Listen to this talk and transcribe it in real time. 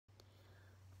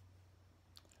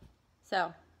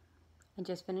So, I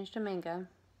just finished a manga,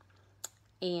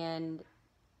 and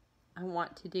I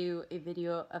want to do a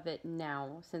video of it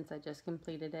now since I just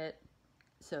completed it,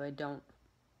 so I don't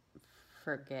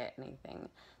forget anything.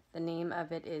 The name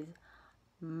of it is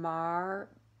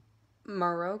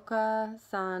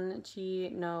Maruoka-san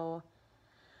no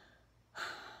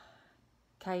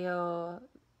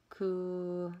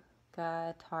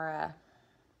Kyouikugakari.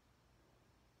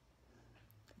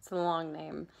 It's a long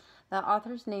name. The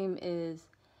author's name is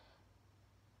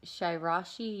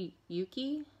Shirashi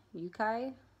Yuki.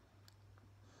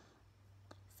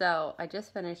 So I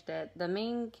just finished it. The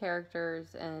main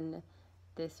characters in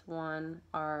this one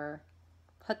are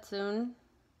Hatsune.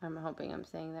 I'm hoping I'm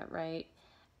saying that right.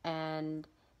 And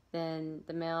then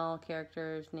the male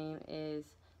character's name is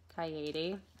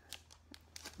Kyouikugakari.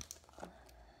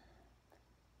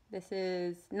 This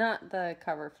is not the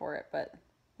cover for it, but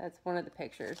that's one of the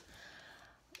pictures.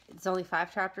 It's only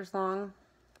 5 chapters long.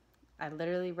 I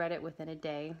literally read it within a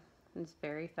day. It's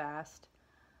very fast.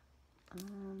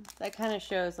 That kind of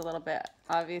shows a little bit.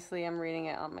 Obviously, I'm reading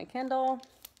it on my Kindle.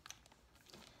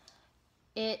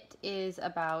 It is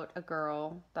about a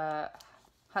girl, the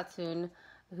Hatsune,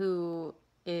 who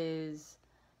is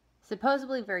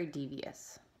supposedly very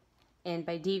devious. And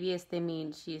by devious, they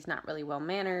mean she's not really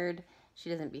well-mannered. She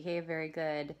doesn't behave very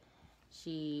good.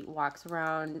 She walks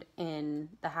around in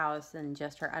the house in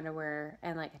just her underwear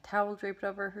and like a towel draped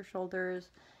over her shoulders.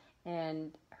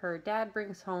 And her dad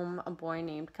brings home a boy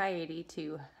named Kyouikugakari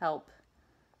to help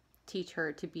teach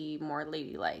her to be more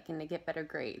ladylike and to get better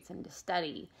grades and to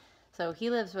study. So he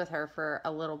lives with her for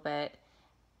a little bit,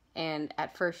 and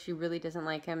at first she really doesn't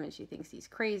like him and she thinks he's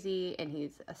crazy and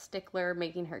he's a stickler,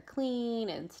 making her clean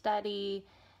and study.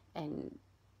 And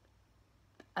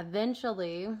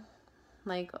eventually,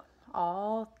 like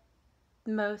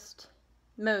most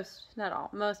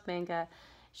manga,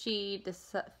 she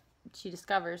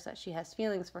discovers that she has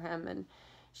feelings for him, and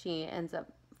she ends up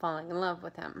falling in love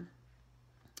with him.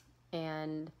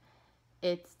 And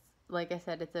it's, like I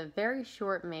said, it's a very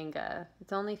short manga.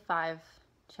 It's only 5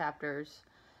 chapters,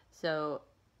 so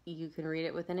you can read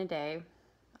it within a day.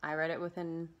 I read it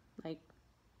within like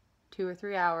 2 or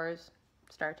 3 hours,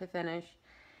 start to finish.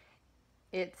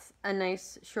 It's a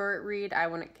nice short read. I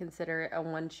wouldn't consider it a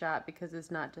one-shot because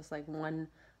it's not just like one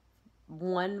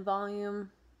volume.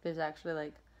 There's actually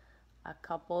like a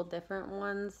couple different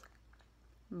ones,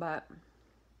 but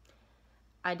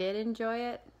I did enjoy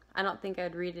it. I don't think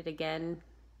I'd read it again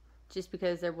just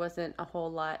because there wasn't a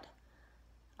whole lot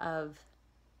of,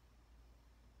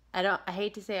 I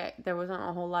hate to say there wasn't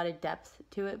a whole lot of depth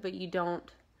to it, but you don't,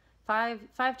 five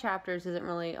chapters isn't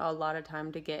really a lot of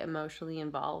time to get emotionally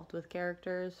involved with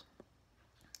characters.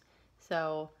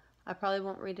 So I probably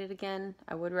won't read it again.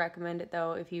 I would recommend it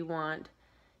though if you want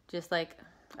just like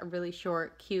a really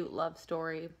short, cute love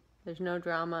story. There's no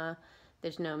drama,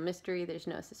 there's no mystery, there's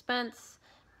no suspense,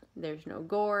 there's no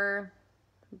gore.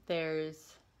 I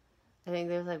think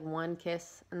there's like 1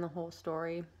 kiss in the whole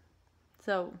story.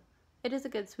 So it is a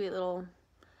good, sweet little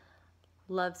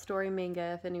love story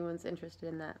manga if anyone's interested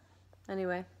in that.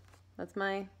 Anyway, that's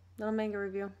my little manga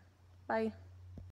review. Bye.